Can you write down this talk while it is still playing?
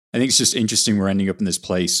I think it's just interesting we're ending up in this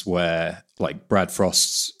place where like Brad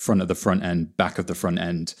Frost's front of the front end, back of the front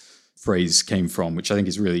end phrase came from, which I think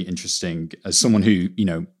is really interesting. As someone who,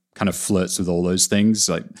 kind of flirts with all those things,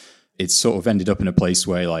 like it's sort of ended up in a place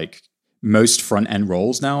where like most front end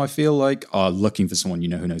roles now, I feel like, are looking for someone,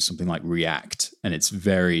 who knows something like React, and it's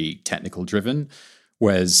very technical driven.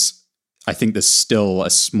 Whereas I think there's still a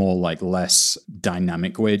small, like less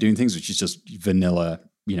dynamic way of doing things, which is just vanilla,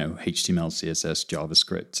 HTML, CSS,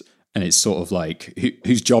 JavaScript. And it's sort of like,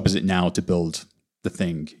 whose job is it now to build the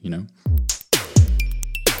thing,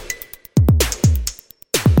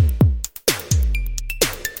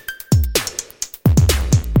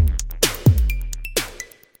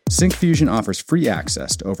 SyncFusion offers free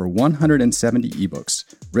access to over 170 ebooks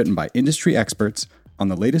written by industry experts on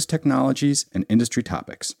the latest technologies and industry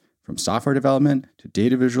topics, from software development to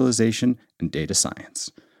data visualization and data science.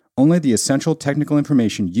 Only the essential technical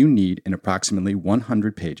information you need in approximately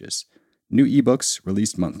 100 pages. New ebooks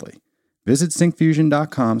released monthly. Visit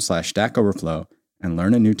syncfusion.com/Stack Overflow and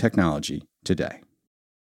learn a new technology today.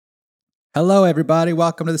 Hello, everybody.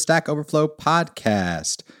 Welcome to the Stack Overflow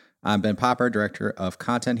podcast. I'm Ben Popper, Director of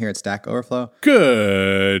Content here at Stack Overflow.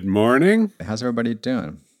 Good morning. How's everybody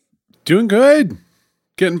doing? Doing good.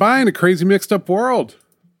 Getting by in a crazy mixed up world.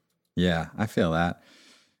 Yeah, I feel that.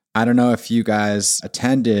 I don't know if you guys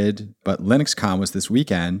attended, but LinuxCon was this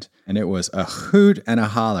weekend, and it was a hoot and a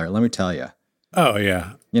holler, let me tell you. Oh,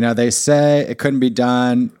 yeah. They say it couldn't be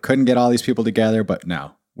done, couldn't get all these people together, but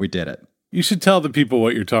no, we did it. You should tell the people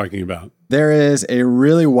what you're talking about. There is a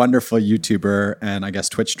really wonderful YouTuber and I guess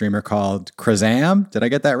Twitch streamer called Krazam. Did I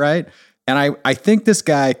get that right? And I think this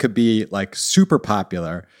guy could be like super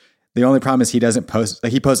popular. The only problem is he doesn't post,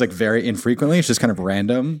 like he posts like very infrequently. It's just kind of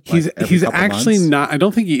random. He's actually not, I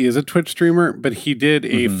don't think he is a Twitch streamer, but he did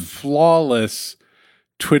a flawless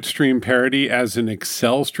Twitch stream parody as an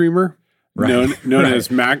Excel streamer, known as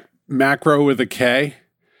Macro with a K.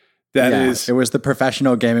 It was the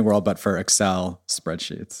professional gaming world, but for Excel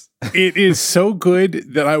spreadsheets. It is so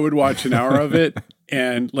good that I would watch an hour of it.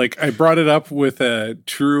 And like I brought it up with a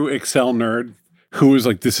true Excel nerd who was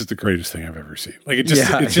like, this is the greatest thing I've ever seen. Like it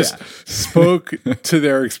just spoke to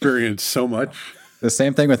their experience so much. The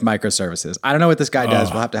same thing with microservices. I don't know what this guy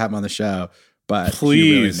does. We'll have to have him on the show, but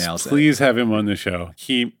he really nails it. Please have him on the show.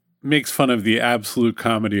 He makes fun of the absolute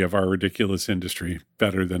comedy of our ridiculous industry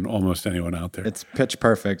better than almost anyone out there. It's pitch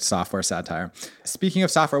perfect software satire. Speaking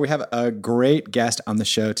of software, we have a great guest on the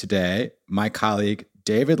show today, my colleague,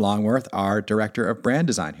 David Longworth, our Director of Brand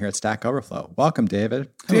Design here at Stack Overflow. Welcome, David.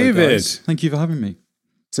 David. Thank you for having me.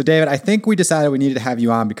 So, David, I think we decided we needed to have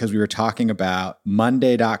you on because we were talking about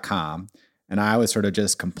Monday.com, and I was sort of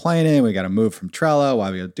just complaining, we got to move from Trello, why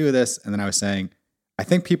we got to do this? And then I was saying, I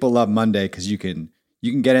think people love Monday because you can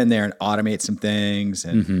get in there and automate some things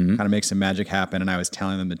and kind of make some magic happen. And I was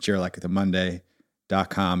telling them that you're like the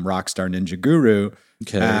Monday.com rockstar ninja guru.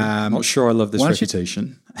 Okay. I'm not sure I love this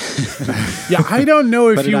reputation. Yeah, I don't know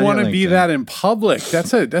if you want to be that in public.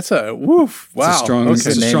 That's a woof. Wow. It's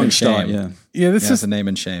a strong start. Yeah. This is a name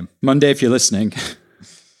and shame. Monday, if you're listening.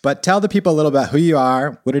 But tell the people a little about who you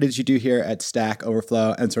are, what it is you do here at Stack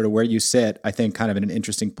Overflow, and sort of where you sit, I think, kind of in an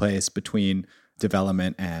interesting place between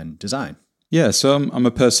development and design. Yeah, so I'm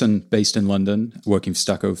a person based in London, working for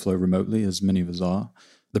Stack Overflow remotely, as many of us are.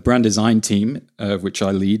 The brand design team, which I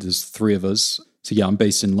lead, there's 3 of us. So yeah, I'm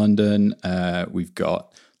based in London. We've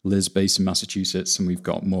got Liz based in Massachusetts, and we've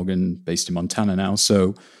got Morgan based in Montana now.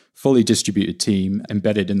 So fully distributed team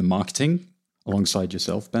embedded in the marketing alongside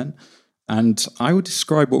yourself, Ben. And I would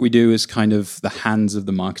describe what we do as kind of the hands of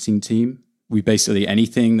the marketing team. We basically,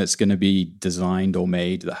 anything that's going to be designed or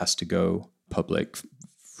made that has to go public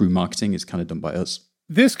through marketing is kind of done by us.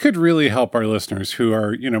 This could really help our listeners who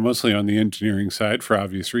are, mostly on the engineering side for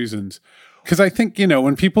obvious reasons. Because I think,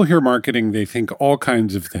 when people hear marketing, they think all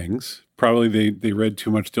kinds of things. Probably they read too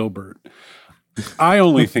much Dilbert. I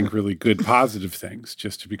only think really good, positive things,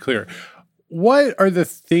 just to be clear. What are the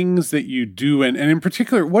things that you do? And in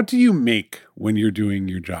particular, what do you make when you're doing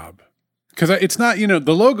your job? Because it's not,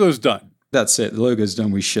 the logo's done. That's it. The logo's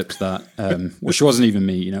done. We shipped that, which wasn't even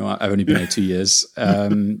me. I've only been here 2 years.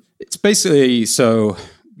 It's basically, so,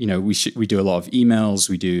 we do a lot of emails.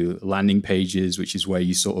 We do landing pages, which is where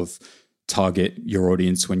you sort of target your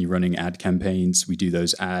audience when you're running ad campaigns. We do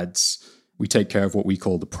those ads. We take care of what we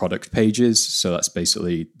call the product pages. So that's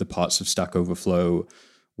basically the parts of Stack Overflow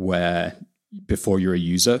where before you're a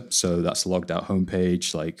user. So that's the logged out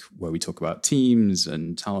homepage, like where we talk about teams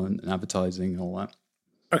and talent and advertising and all that.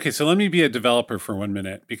 Okay, so let me be a developer for 1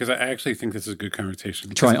 minute because I actually think this is a good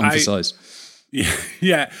conversation. Try and emphasize.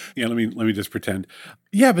 Yeah. Let me just pretend.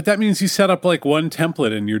 Yeah, but that means you set up like one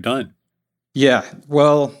template and you're done. Yeah,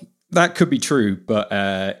 well, that could be true, but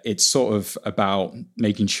it's sort of about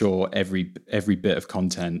making sure every bit of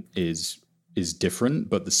content is different,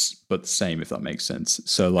 but the same, if that makes sense.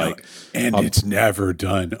 So like, it's never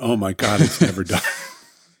done. Oh my God, it's never done.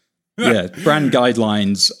 Yeah, brand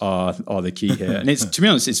guidelines are the key here, and it's, to be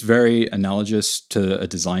honest, it's very analogous to a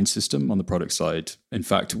design system on the product side. In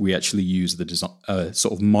fact, we actually use the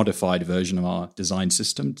sort of modified version of our design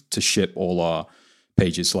system to ship all our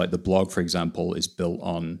pages. So like the blog, for example, is built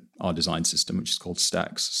on our design system, which is called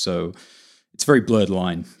Stacks. So it's a very blurred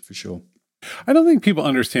line for sure. I don't think people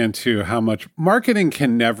understand too how much marketing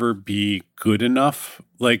can never be good enough.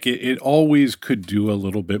 Like it always could do a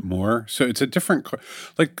little bit more. So it's a different,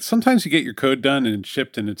 like sometimes you get your code done and it's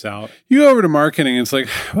shipped and it's out. You go over to marketing and it's like,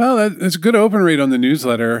 well, that's a good open rate on the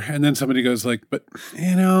newsletter. And then somebody goes like, but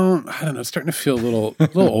I don't know, it's starting to feel a little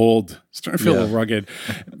old. It's starting to feel a little rugged.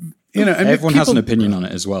 Everyone has an opinion on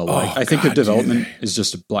it as well. Like, I think of development is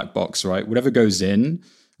just a black box, right? Whatever goes in,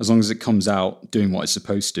 as long as it comes out doing what it's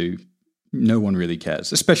supposed to, no one really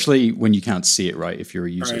cares, especially when you can't see it, right? If you're a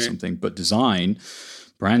user or something. But design,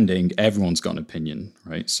 branding, everyone's got an opinion,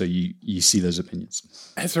 right? So you see those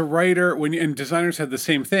opinions. As a writer, and designers have the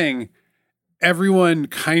same thing, everyone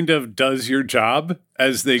kind of does your job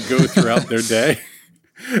as they go throughout their day.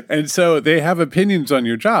 And so they have opinions on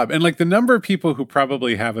your job. And like the number of people who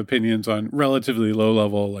probably have opinions on relatively low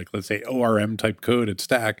level, like let's say ORM type code at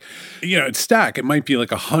Stack, at Stack, it might be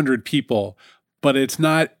like 100 people. But it's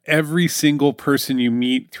not every single person you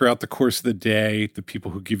meet throughout the course of the day, the people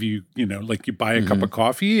who give you, like you buy a cup of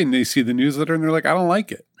coffee and they see the newsletter and they're like, I don't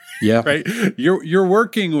like it. Yeah. Right? You're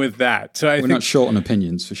working with that. So we're not short on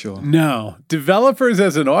opinions for sure. No. Developers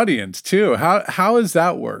as an audience too. How does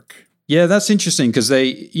that work? Yeah, that's interesting because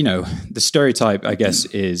they, the stereotype, I guess,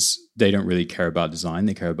 is they don't really care about design.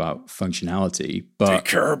 They care about functionality. But they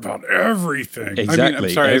care about everything. Exactly.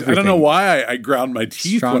 I'm sorry. Everything. I don't know why I ground my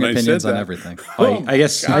teeth Strong when I said that. on everything. I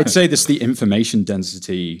guess I'd say this, the information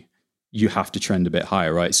density, you have to trend a bit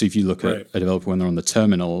higher, right? So if you look at a developer when they're on the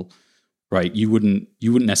terminal, right, you wouldn't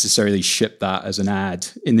necessarily ship that as an ad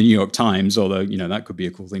in the New York Times, although, that could be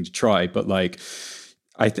a cool thing to try. But like,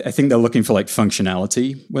 I think they're looking for like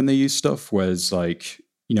functionality when they use stuff, whereas like,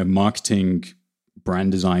 marketing,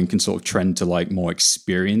 brand design can sort of trend to like more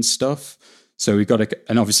experienced stuff. So we've got to,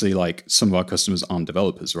 and obviously like some of our customers aren't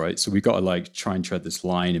developers, right? So we've got to like try and tread this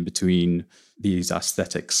line in between these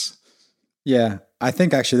aesthetics. Yeah, I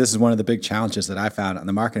think actually this is one of the big challenges that I found on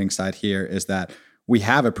the marketing side here is that we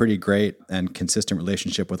have a pretty great and consistent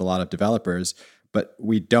relationship with a lot of developers, but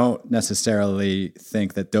we don't necessarily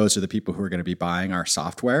think that those are the people who are going to be buying our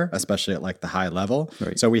software, especially at like the high level.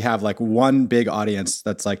 Right. So we have like one big audience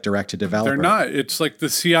that's like direct to developer. They're not. It's like the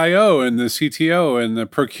CIO and the CTO and the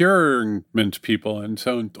procurement people and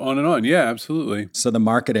so on and on. Yeah, absolutely. So the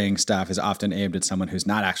marketing staff is often aimed at someone who's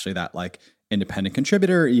not actually that like independent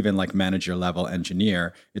contributor, even like manager level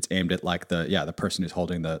engineer. It's aimed at like the person who's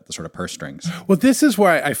holding the sort of purse strings. Well, this is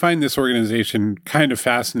why I find this organization kind of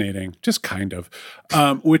fascinating, just kind of,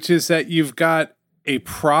 which is that you've got a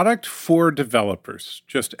product for developers.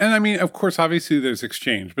 And I mean, of course, obviously there's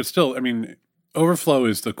Exchange, but still, I mean, Overflow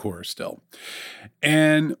is the core still.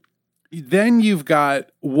 And then you've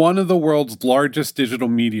got one of the world's largest digital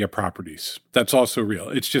media properties. That's also real.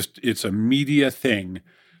 It's a media thing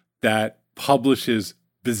that publishes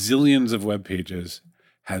bazillions of web pages,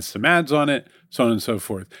 has some ads on it, so on and so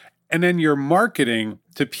forth. And then you're marketing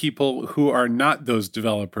to people who are not those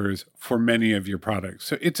developers for many of your products.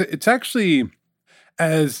 So it's actually,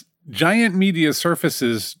 as giant media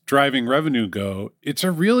surfaces driving revenue go, it's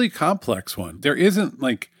a really complex one. There isn't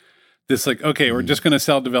like this like, okay, we're just going to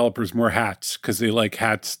sell developers more hats because they like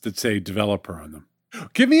hats that say developer on them.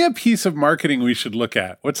 Give me a piece of marketing we should look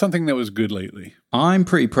at. What's something that was good lately? I'm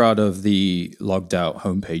pretty proud of the logged out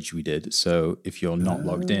homepage we did. So if you're not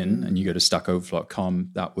logged in and you go to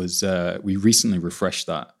stackoverflow.com, that was, we recently refreshed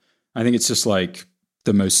that. I think it's just like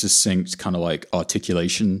the most succinct kind of like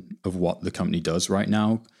articulation of what the company does right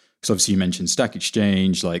now. Because obviously you mentioned Stack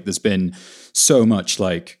Exchange, like there's been so much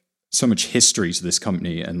history to this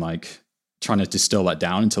company and like trying to distill that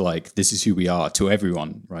down into like, this is who we are to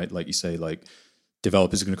everyone, right? Like you say, like,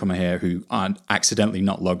 developers are going to come in here who aren't accidentally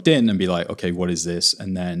not logged in and be like, okay, what is this?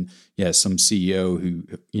 And then, some CEO who,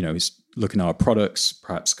 is looking at our products,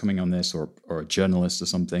 perhaps coming on this or a journalist or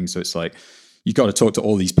something. So it's like, you got to talk to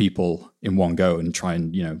all these people in one go and try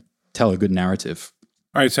and, tell a good narrative.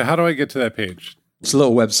 All right. So how do I get to that page? It's a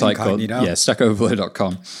little website called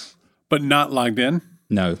stackoverflow.com. But not logged in?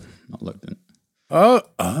 No, not logged in. Oh,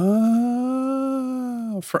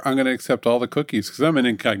 I'm going to accept all the cookies because I'm in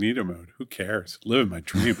incognito mode. Who cares? Living my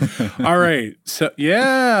dream. All right. So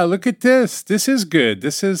yeah, look at this. This is good.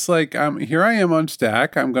 This is like, here I am on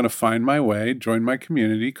Stack. I'm going to find my way, join my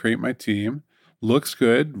community, create my team. Looks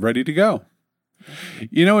good. Ready to go.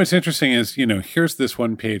 What's interesting is, here's this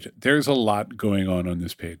one page. There's a lot going on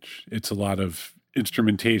this page. It's a lot of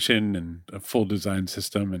instrumentation and a full design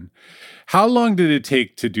system. And how long did it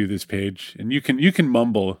take to do this page? And you can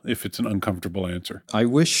mumble if it's an uncomfortable answer. I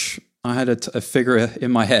wish I had a figure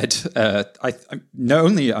in my head. I not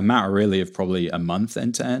only a matter really of probably a month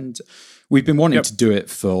end to end. We've been wanting to do it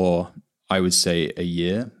for, I would say, a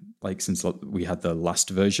year, like since we had the last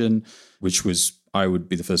version, which was, I would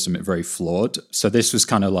be the first to admit, very flawed. So this was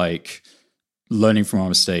kind of like learning from our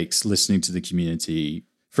mistakes, listening to the community,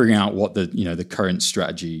 figuring out what the current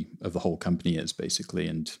strategy of the whole company is, basically,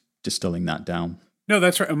 and distilling that down. No,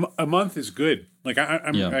 that's right. A month is good. Like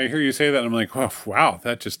I hear you say that, and I'm like, oh, wow,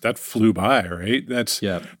 that flew by, right?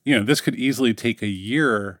 This could easily take a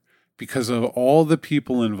year because of all the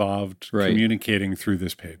people involved communicating through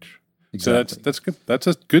this page. Exactly. So that's good. That's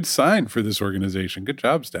a good sign for this organization. Good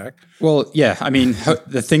job, Stack. Well, yeah. I mean,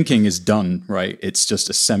 the thinking is done, right? It's just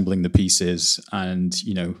assembling the pieces and,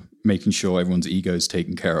 making sure everyone's ego is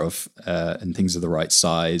taken care of and things are the right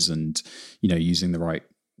size and, using the right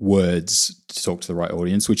words to talk to the right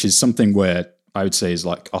audience, which is something where I would say is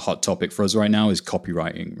like a hot topic for us right now is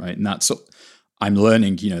copywriting, right? And I'm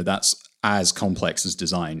learning, that's as complex as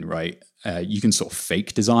design, right? You can sort of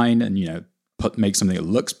fake design and, make something that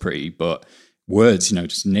looks pretty, but words,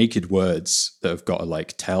 just naked words that have got to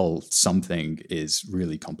like tell something is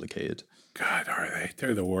really complicated. God, are they?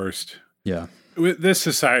 They're the worst. Yeah. This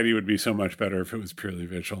society would be so much better if it was purely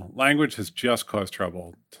visual. Language has just caused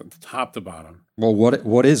trouble, top to bottom. Well,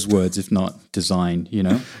 what is words if not design?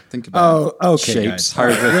 Think about shapes,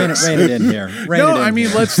 hieroglyphics. Rein it in here.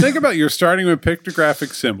 Let's think about you're starting with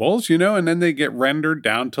pictographic symbols, and then they get rendered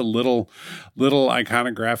down to little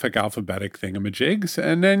iconographic alphabetic thingamajigs,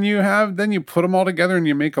 and then you put them all together and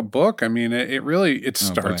you make a book. I mean, it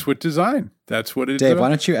starts with design. That's what it is. Dave, why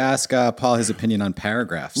don't you ask Paul his opinion on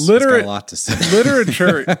paragraphs? He's got a lot to say.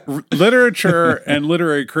 Literature and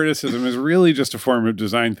literary criticism is really just a form of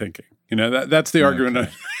design thinking. That's the argument.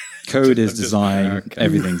 Code is design.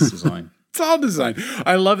 Everything's design. It's all design.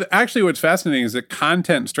 I love it. Actually, what's fascinating is that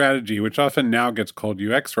content strategy, which often now gets called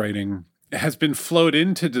UX writing, has been flowed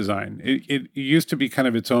into design. It used to be kind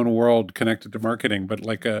of its own world connected to marketing, but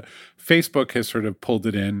like Facebook has sort of pulled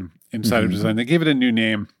it inside of design. They gave it a new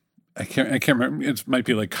name. I can't remember. It might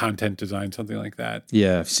be like content design, something like that.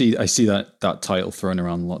 Yeah, I see that title thrown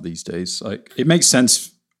around a lot these days. Like it makes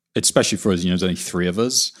sense, especially for us. There's only 3 of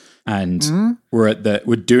us, and we're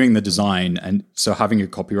doing the design, and so having a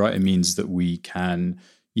copywriter means that we can,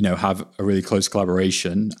 have a really close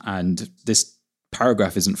collaboration. And this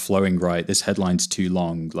paragraph isn't flowing right. This headline's too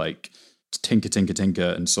long. Like tinker,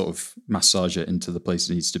 and sort of massage it into the place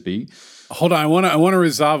it needs to be. Hold on, I want to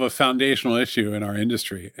resolve a foundational issue in our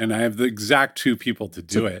industry, and I have the exact 2 people to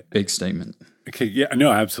do it. Big statement. Okay, yeah,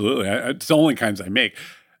 no, absolutely. It's the only kinds I make.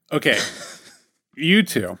 Okay, you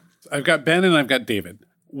 2. I've got Ben and I've got David.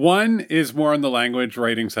 One is more on the language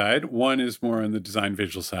writing side. One is more on the design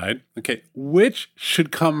visual side. Okay, which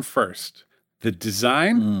should come first? The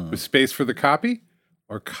design with space for the copy,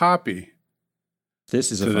 or copy? This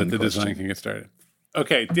is a fun so that the question. Design can get started.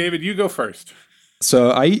 Okay, David, you go first.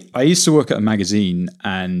 So I used to work at a magazine,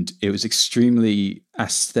 and it was extremely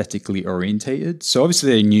aesthetically orientated. So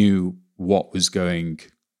obviously they knew what was going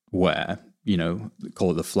where,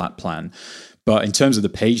 call it the flat plan. But in terms of the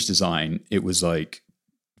page design, it was like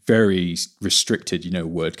very restricted,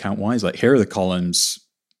 word count wise. Like here are the columns,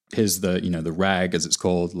 here's the, the rag as it's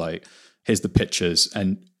called, like here's the pictures.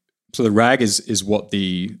 And so the rag is what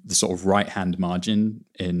the sort of right-hand margin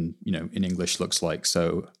in English looks like.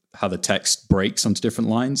 So how the text breaks onto different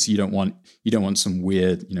lines. You don't want some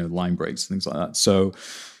weird, line breaks, things like that. So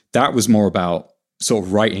that was more about sort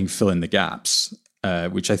of writing, fill in the gaps,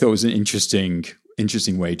 which I thought was an interesting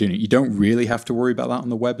way of doing it. You don't really have to worry about that on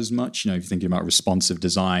the web as much. If you're thinking about responsive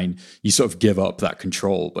design, you sort of give up that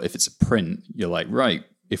control. But if it's a print, you're like, right,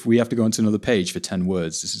 if we have to go into another page for 10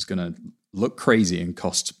 words, this is going to look crazy and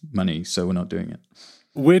cost money. So we're not doing it.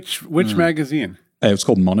 Which magazine? It was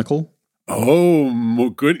called Monocle. Oh,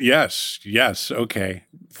 good. Yes. Okay.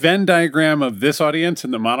 Venn diagram of this audience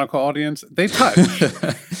and the Monocle audience, they touch.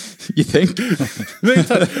 You think? They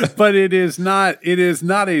touch. But it is not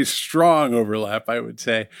a strong overlap, I would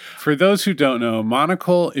say. For those who don't know,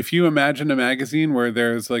 Monocle, if you imagine a magazine where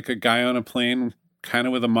there's like a guy on a plane kind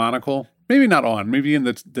of with a monocle, maybe not on, maybe in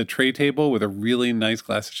the tray table with a really nice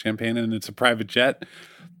glass of champagne, and it's a private jet.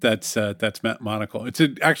 That's monocle. It's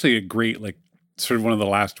actually a great, like, sort of one of the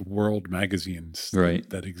last world magazines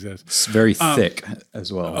that exists. It's very thick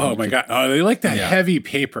as well. Oh my God. Oh, they like that heavy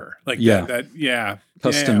paper. Like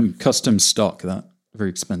custom stock, that very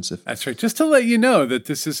expensive. That's right. Just to let you know that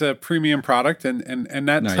this is a premium product, and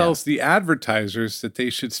that tells the advertisers that they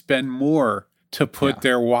should spend more to put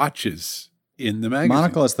their watches in the magazine.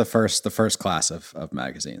 Monocle is the first class of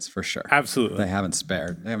magazines, for sure. Absolutely. They haven't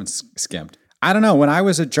spared. They haven't skimped. I don't know. When I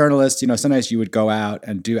was a journalist, sometimes you would go out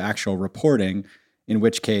and do actual reporting, in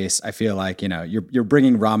which case I feel like, you're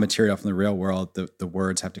bringing raw material from the real world. The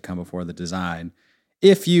words have to come before the design.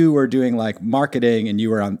 If you were doing like marketing and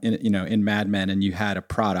you were in Mad Men and you had a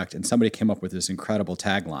product and somebody came up with this incredible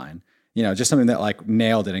tagline, just something that like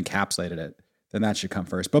nailed it, encapsulated it, then that should come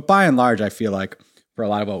first. But by and large, I feel like for a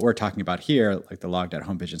lot of what we're talking about here, like the logged out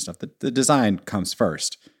homepage and stuff, the design comes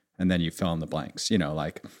first and then you fill in the blanks,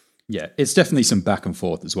 Yeah, it's definitely some back and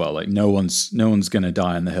forth as well. Like no one's going to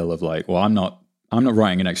die on the hill of like, well, I'm not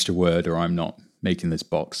writing an extra word, or I'm not making this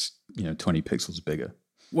box, 20 pixels bigger.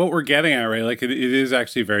 What we're getting at, right? Like it is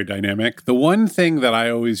actually very dynamic. The one thing that I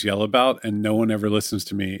always yell about, and no one ever listens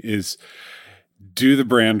to me, is do the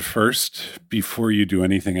brand first before you do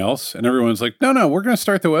anything else. And everyone's like, no, we're going to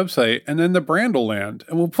start the website and then the brand will land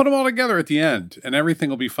and we'll put them all together at the end and everything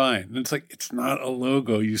will be fine. And it's like, it's not a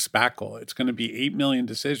logo, you spackle. It's going to be 8 million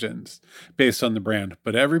decisions based on the brand,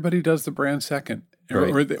 but everybody does the brand second.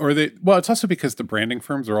 Right. Or they, well, it's also because the branding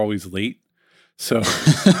firms are always late. So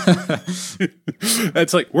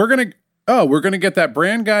it's like, we're going to get that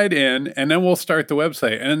brand guide in and then we'll start the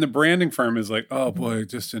website. And then the branding firm is like, oh boy,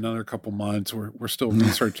 just another couple months. We're still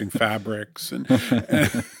researching fabrics. And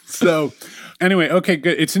so anyway, okay,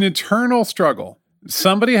 good. It's an eternal struggle.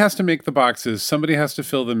 Somebody has to make the boxes. Somebody has to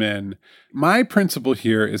fill them in. My principle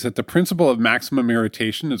here is that the principle of maximum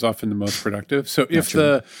irritation is often the most productive. So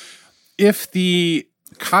if the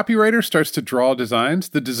copywriter starts to draw designs,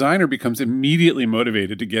 the designer becomes immediately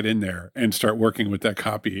motivated to get in there and start working with that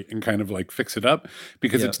copy and kind of like fix it up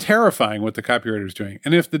because it's terrifying what the copywriter is doing.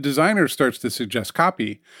 And if the designer starts to suggest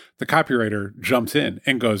copy, the copywriter jumps in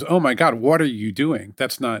and goes, oh my God, what are you doing?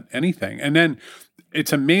 That's not anything. And then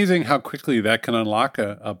it's amazing how quickly that can unlock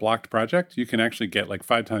a blocked project. You can actually get like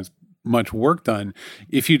 5 times much work done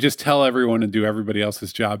if you just tell everyone to do everybody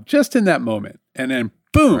else's job just in that moment. And then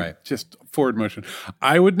boom, just forward motion.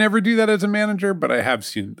 I would never do that as a manager, but I have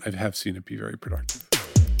seen it be very productive.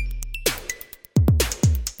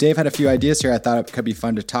 Dave had a few ideas here I thought it could be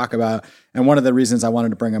fun to talk about. And one of the reasons I wanted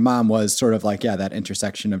to bring him on was sort of like, that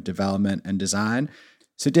intersection of development and design.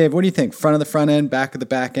 So Dave, what do you think? Front of the front end, back of the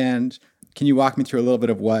back end? Can you walk me through a little bit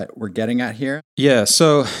of what we're getting at here? Yeah,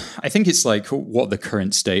 so I think it's like what the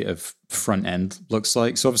current state of front end looks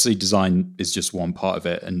like. So obviously design is just one part of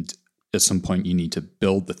it. And at some point you need to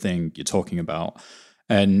build the thing you're talking about.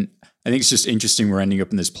 And I think it's just interesting we're ending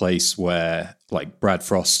up in this place where like Brad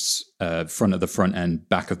Frost's front of the front end,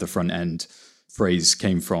 back of the front end phrase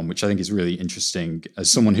came from, which I think is really interesting. As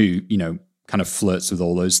someone who, kind of flirts with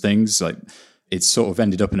all those things, like it's sort of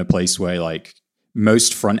ended up in a place where like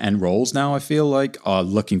most front end roles now I feel like are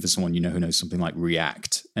looking for someone, who knows something like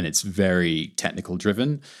React, and it's very technical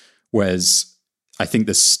driven. Whereas I think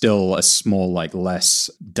there's still a small, like less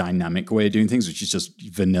dynamic way of doing things, which is just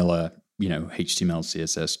vanilla, HTML,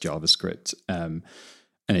 CSS, JavaScript. And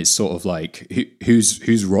it's sort of like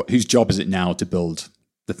whose job is it now to build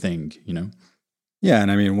the thing, Yeah.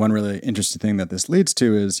 And I mean, one really interesting thing that this leads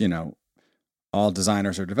to is, all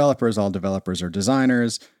designers are developers, all developers are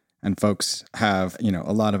designers. And folks have,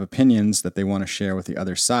 a lot of opinions that they want to share with the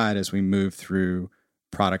other side as we move through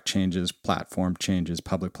product changes, platform changes,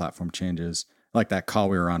 public platform changes, like that call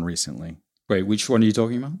we were on recently. Wait, which one are you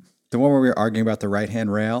talking about? The one where we were arguing about the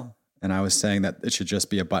right-hand rail, and I was saying that it should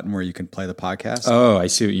just be a button where you can play the podcast. Oh, I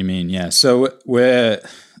see what you mean. Yeah. So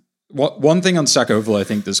one thing on Stack Overflow I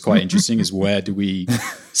think that's quite interesting is where do we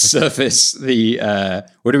surface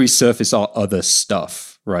our other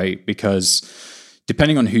stuff, right? Because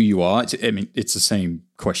depending on who you are, it's the same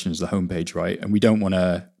question as the homepage, right? And we don't want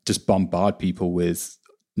to just bombard people with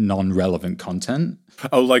non-relevant content.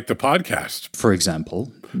 Oh, like the podcast, for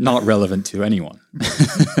example, not relevant to anyone.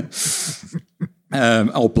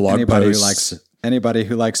 Or blog posts. Anybody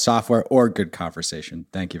who likes software or good conversation.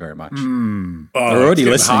 Thank you very much. They're already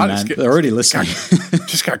listening, man. They're already listening.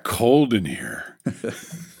 Just got cold in here.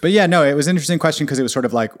 But yeah, no, it was an interesting question because it was sort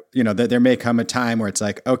of like, that there may come a time where it's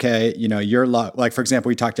like, okay, you're like, for example,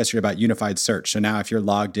 we talked yesterday about unified search. So now if you're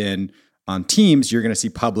logged in on Teams, you're going to see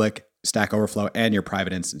public Stack Overflow and your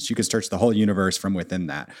private instance. You can search the whole universe from within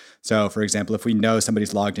that. So for example, if we know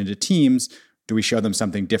somebody's logged into Teams, do we show them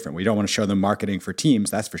something different? We don't want to show them marketing for Teams,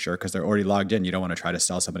 that's for sure, because they're already logged in. You don't want to try to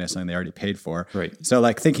sell somebody something they already paid for. Right. So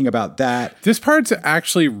like thinking about that. This part's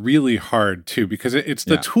actually really hard too, because it's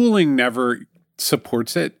the tooling never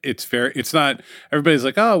supports it. It's not, everybody's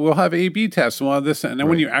like, oh, we'll have A/B tests and we'll have this. And then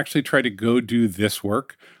when you actually try to go do this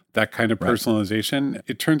work, that kind of personalization,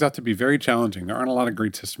 it turns out to be very challenging. There aren't a lot of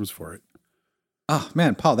great systems for it. Oh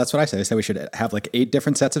man, Paul, that's what I said. I said we should have like 8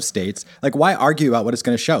 different sets of states. Like, why argue about what it's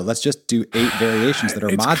going to show? Let's just do 8 variations that are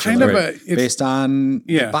modular based on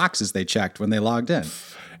the boxes they checked when they logged in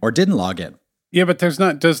or didn't log in. Yeah, but there's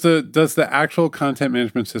not. Does the actual content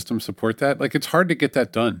management system support that? Like, it's hard to get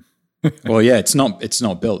that done. Well, yeah, it's not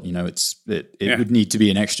built. You know, it would need to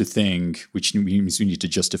be an extra thing, which means we need to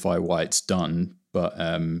justify why it's done. But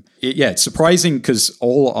it's surprising because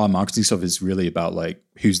all our marketing stuff is really about like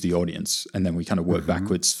who's the audience, and then we kind of work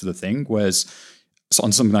backwards for the thing. Whereas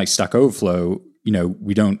on something like Stack Overflow, you know,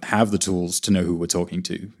 we don't have the tools to know who we're talking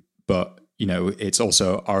to, but you know, it's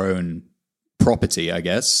also our own property, I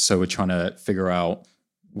guess. So we're trying to figure out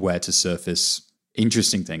where to surface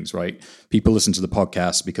interesting things, right? People listen to the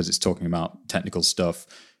podcast because it's talking about technical stuff,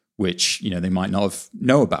 which, you know, they might not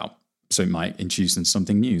know about. So it might introduce them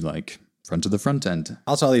something new, like front of the front end.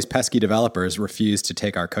 Also, all these pesky developers refuse to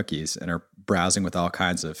take our cookies and are browsing with all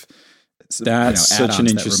kinds of that's such an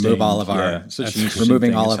interesting, that remove all of our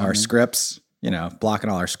removing all of our scripts, you know, blocking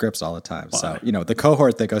all our scripts all the time. Wow. So, you know, the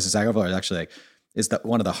cohort that goes to Stack Overflow is actually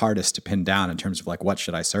one of the hardest to pin down in terms of like, what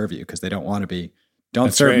should I serve you? Because they don't want to be,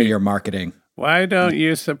 serve me your marketing. Why don't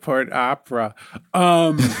you support Opera?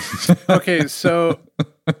 Okay, so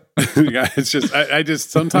yeah, it's just I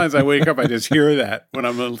just sometimes I wake up, I just hear that when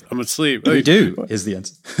I'm asleep. You do is the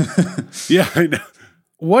answer. Yeah, I know.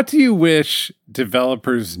 What do you wish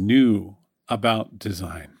developers knew about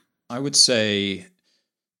design? I would say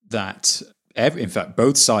that in fact,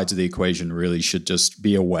 both sides of the equation really should just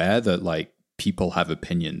be aware that like people have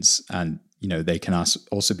opinions, and you know they can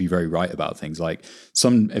also be very right about things. Like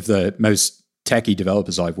some of the most techie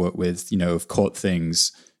developers I've worked with, you know, have caught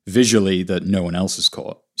things visually that no one else has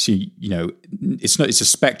caught. So, you know, it's a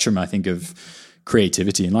spectrum, I think, of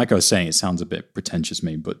creativity. And like I was saying, it sounds a bit pretentious,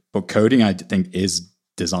 maybe, but coding, I think, is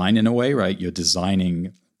design in a way, right? You're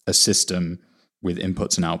designing a system with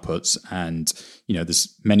inputs and outputs, and you know,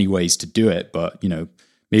 there's many ways to do it, but you know,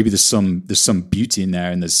 maybe there's some beauty in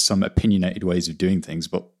there, and there's some opinionated ways of doing things,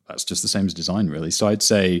 but that's just the same as design, really. So I'd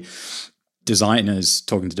say designers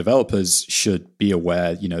talking to developers should be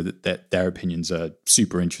aware, you know, that their opinions are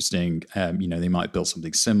super interesting. You know, they might build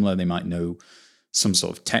something similar. They might know some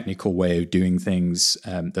sort of technical way of doing things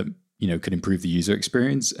that, you know, could improve the user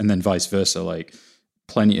experience, and then vice versa. Like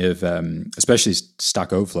plenty of, especially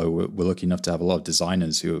Stack Overflow, we're lucky enough to have a lot of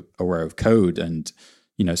designers who are aware of code, and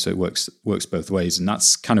you know, so it works both ways, and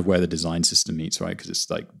that's kind of where the design system meets, right? Because it's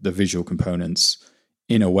like the visual components.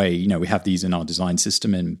 In a way, you know, we have these in our design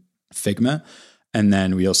system in Figma, and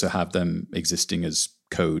then we also have them existing as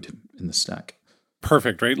code in the stack.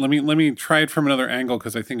 Perfect, right? Let me try it from another angle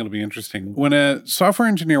because I think it'll be interesting. When a software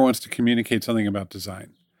engineer wants to communicate something about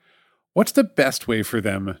design, what's the best way for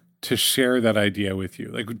them to share that idea with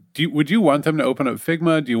you? Like, would you want them to open up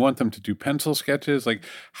Figma? Do you want them to do pencil sketches? Like,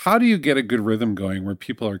 how do you get a good rhythm going where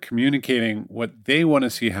people are communicating what they want to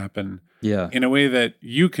see happen in a way that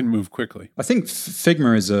you can move quickly? I think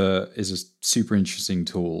Figma is a super interesting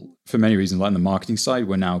tool for many reasons. Like on the marketing side,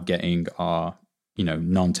 we're now getting our, you know,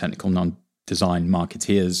 non-technical, non-design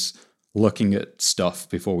marketeers looking at stuff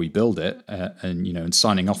before we build it, and you know, and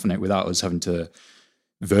signing off on it without us having to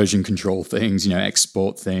version control things, you know,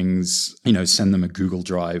 export things, you know, send them a Google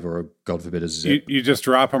Drive or, God forbid, a zip. You just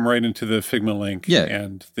drop them right into the Figma link,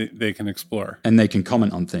 and they can explore. And they can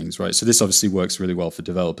comment on things, right? So this obviously works really well for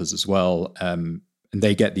developers as well. And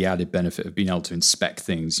they get the added benefit of being able to inspect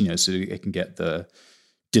things, you know, so they can get the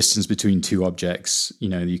distance between two objects, you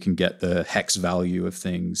know, you can get the hex value of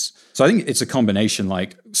things. So I think it's a combination.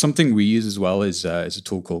 Like something we use as well is a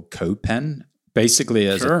tool called CodePen, basically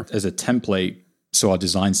as a template. So our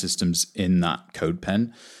design system's in that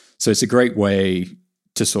CodePen. So it's a great way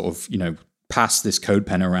to sort of, you know, pass this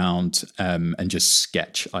CodePen around and just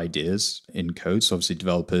sketch ideas in code. So obviously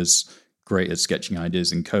developers great at sketching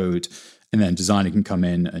ideas in code, and then designer can come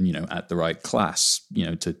in and, you know, add the right class, you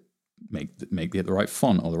know, to make the right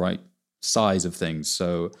font or the right size of things.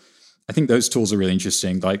 So I think those tools are really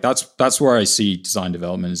interesting. Like that's where I see design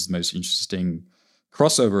development as the most interesting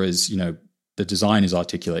crossover is, you know, the design is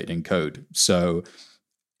articulated in code. So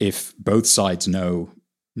if both sides know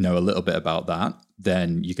a little bit about that,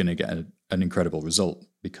 then you're going to get an incredible result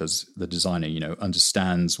because the designer,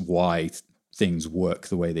 understands why things work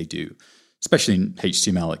the way they do. Especially in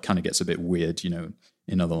HTML, it kind of gets a bit weird,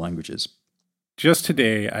 in other languages. Just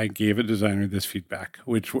today, I gave a designer this feedback,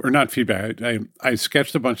 or not feedback. I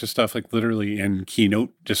sketched a bunch of stuff, like literally in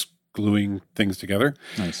Keynote, just gluing things together.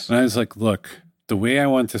 Nice. And I was like, look, the way I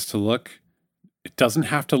want this to look, it doesn't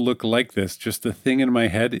have to look like this. Just the thing in my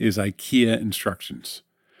head is IKEA instructions.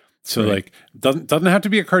 So like, doesn't have to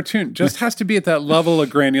be a cartoon, just has to be at that level of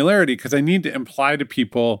granularity, because I need to imply to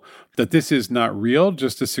people that this is not real,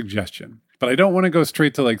 just a suggestion. But I don't want to go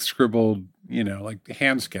straight to like scribbled, like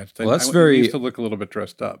hand sketched. Well, it needs to look a little bit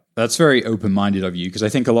dressed up. That's very open-minded of you, because I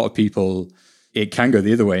think a lot of people, it can go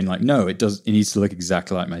the other way and like, no, it needs to look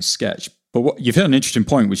exactly like my sketch. But you've hit an interesting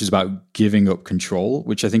point, which is about giving up control,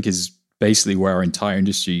 which I think is basically where our entire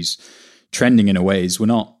industry's trending in a way. Is we're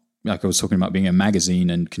not, like I was talking about, being a magazine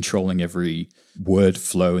and controlling every word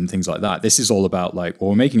flow and things like that. This is all about like,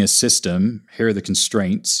 well, we're making a system. Here are the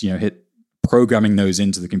constraints, hit programming those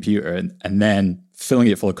into the computer and then filling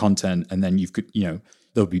it full of content. And then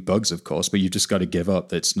there'll be bugs, of course, but you've just got to give up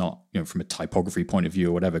that it's not, from a typography point of view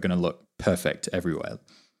or whatever, going to look perfect everywhere.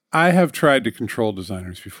 I have tried to control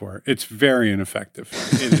designers before. It's very ineffective.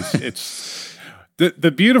 It's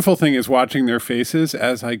the beautiful thing is watching their faces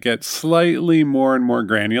as I get slightly more and more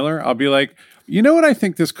granular. I'll be like, you know what I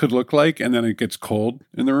think this could look like? And then it gets cold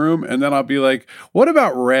in the room. And then I'll be like, what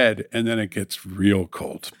about red? And then it gets real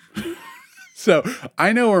cold. So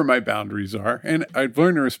I know where my boundaries are, and I've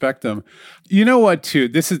learned to respect them. You know what, too?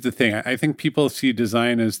 This is the thing. I think people see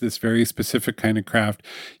design as this very specific kind of craft.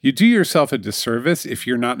 You do yourself a disservice if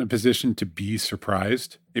you're not in a position to be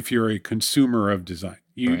surprised, if you're a consumer of design.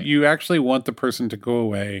 You actually want the person to go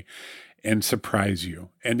away and surprise you.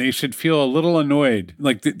 And they should feel a little annoyed.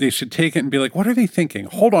 Like they should take it and be like, what are they thinking?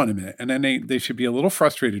 Hold on a minute. And then they should be a little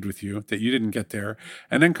frustrated with you that you didn't get there.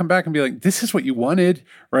 And then come back and be like, this is what you wanted,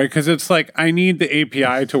 right? Because it's like, I need the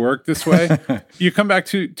API to work this way. You come back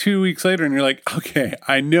 2 weeks later and you're like, okay,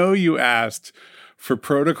 I know you asked for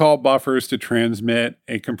protocol buffers to transmit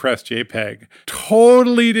a compressed JPEG.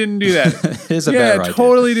 Totally didn't do that. It's a better idea.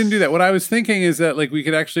 Totally didn't do that. What I was thinking is that like we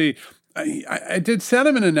could actually... I did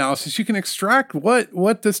sentiment analysis. You can extract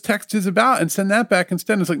what this text is about and send that back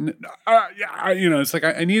instead. It's like, it's like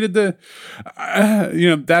I needed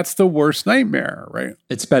that's the worst nightmare, right?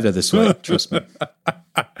 It's better this way, trust me.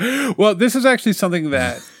 Well, this is actually something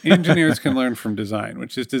that engineers can learn from design,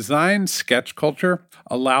 which is design sketch culture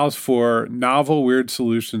allows for novel, weird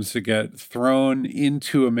solutions to get thrown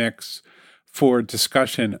into a mix for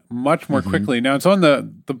discussion much more quickly. Now it's on the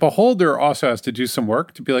beholder also has to do some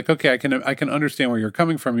work to be like, okay, I can understand where you're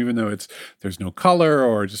coming from, even though there's no color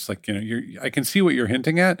or just like, I can see what you're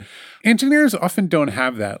hinting at. Engineers often don't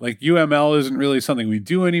have that. Like UML isn't really something we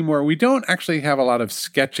do anymore. We don't actually have a lot of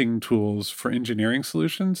sketching tools for engineering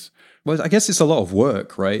solutions. Well, I guess it's a lot of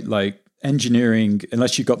work, right? Like engineering,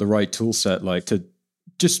 unless you've got the right tool set, like to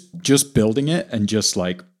just building it and just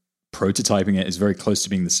like prototyping it is very close to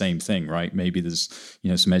being the same thing, right? Maybe there's,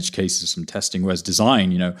 some edge cases, some testing, whereas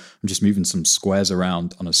design, I'm just moving some squares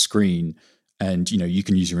around on a screen and, you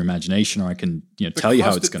can use your imagination or I can, tell you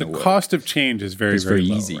how it's going to work. The cost of change is very, very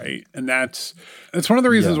low, easy. Right? And that's one of the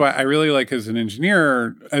reasons why I really like as an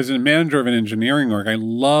engineer, as a manager of an engineering org, I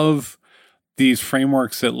love these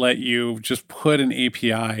frameworks that let you just put an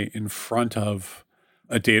API in front of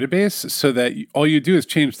a database so that all you do is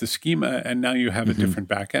change the schema and now you have a different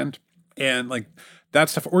backend. And like that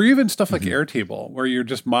stuff, or even stuff like Airtable, where you're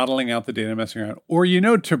just modeling out the data, messing around, or,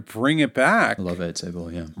 to bring it back. I love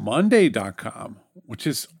Airtable, yeah. Monday.com, which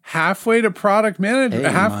is halfway to product management.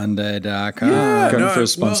 Hey, Monday.com. Yeah, going for a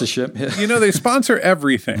sponsorship. Well, they sponsor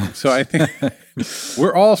everything. So I think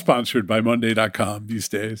we're all sponsored by Monday.com these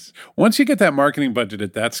days. Once you get that marketing budget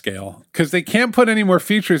at that scale, because they can't put any more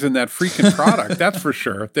features in that freaking product, that's for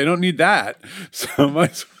sure. They don't need that. So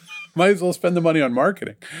might as well spend the money on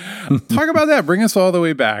marketing. Talk about that. Bring us all the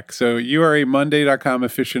way back. So you are a Monday.com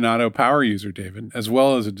aficionado power user, David, as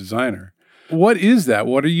well as a designer. What is that?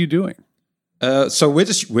 What are you doing? So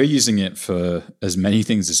we're using it for as many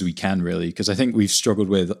things as we can, really, because I think we've struggled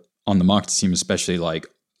with, on the marketing team especially, like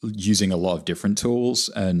using a lot of different tools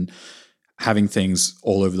and having things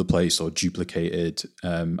all over the place or duplicated.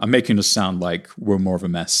 I'm making us sound like we're more of a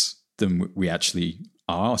mess than we actually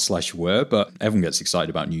are/were, but everyone gets excited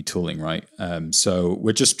about new tooling, right? So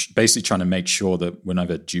we're just basically trying to make sure that we're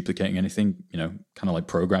never duplicating anything, kind of like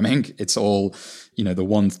programming. It's all,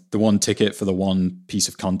 the one ticket for the one piece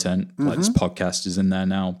of content, like this podcast is in there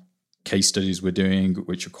now. Case studies we're doing,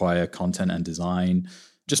 which require content and design,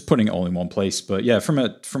 just putting it all in one place. But yeah, from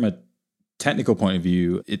a technical point of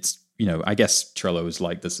view, it's, I guess Trello is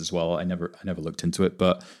like this as well. I never looked into it,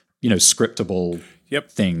 but scriptable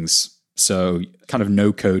things. So kind of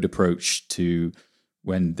no code approach to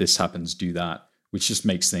when this happens, do that, which just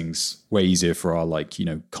makes things way easier for our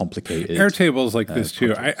complicated Airtable's like this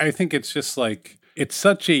too. I think it's just like, it's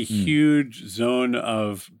such a huge zone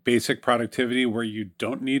of basic productivity where you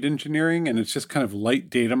don't need engineering, and it's just kind of light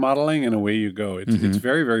data modeling, and away you go. It's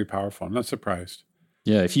very, very powerful. I'm not surprised.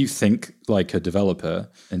 Yeah, if you think like a developer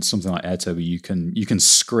in something like Airtable, you can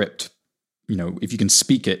script. If you can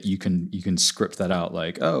speak it, you can script that out.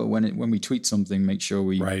 Like, oh, when we tweet something, make sure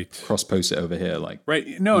we cross post it over here.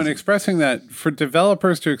 And expressing that for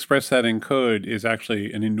developers to express that in code is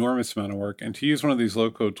actually an enormous amount of work. And to use one of these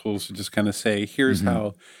low code tools to just kind of say, here's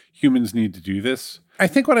how humans need to do this. I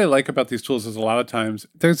think what I like about these tools is a lot of times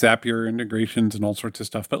there's Zapier integrations and all sorts of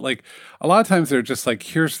stuff, but like a lot of times they're just like,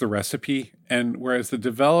 here's the recipe. And whereas the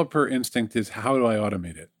developer instinct is, how do I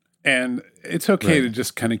automate it? And it's okay to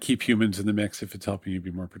just kind of keep humans in the mix if it's helping you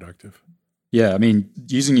be more productive. Yeah, I mean,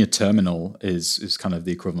 using your terminal is kind of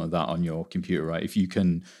the equivalent of that on your computer, right? If you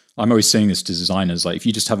can, I'm always saying this to designers, like if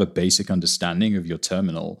you just have a basic understanding of your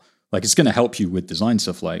terminal, like it's going to help you with design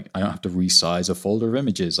stuff. Like I don't have to resize a folder of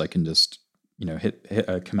images. I can just, hit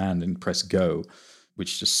a command and press go,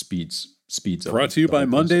 which just speeds up. Brought to you by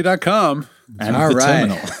Monday.com. And all right.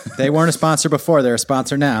 Terminal. They weren't a sponsor before. They're a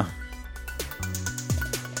sponsor now.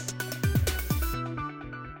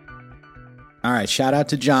 All right, shout out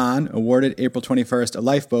to John, awarded April 21st a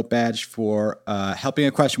Lifeboat badge for helping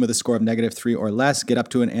a question with a score of -3 or less get up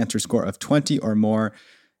to an answer score of 20 or more.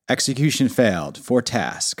 Execution failed for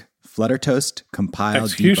task. Flutter toast compiled.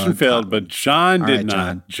 Execution failed, but John did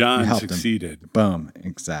not. John succeeded. Him. Boom,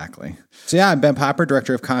 exactly. So yeah, I'm Ben Popper,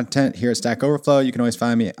 Director of Content here at Stack Overflow. You can always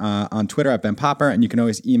find me on Twitter at Ben Popper, and you can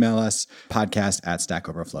always email us,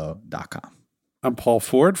 podcast@stackoverflow.com. I'm Paul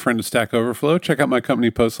Ford, friend of Stack Overflow. Check out my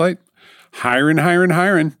company, Postlight. Hiring.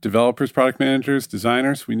 Developers, product managers,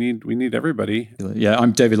 designers. We need everybody. Yeah,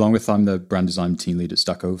 I'm David Longworth. I'm the brand design team lead at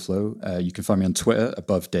Stack Overflow. You can find me on Twitter,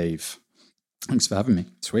 above Dave. Thanks for having me.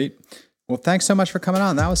 Sweet. Well, thanks so much for coming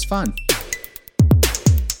on. That was fun.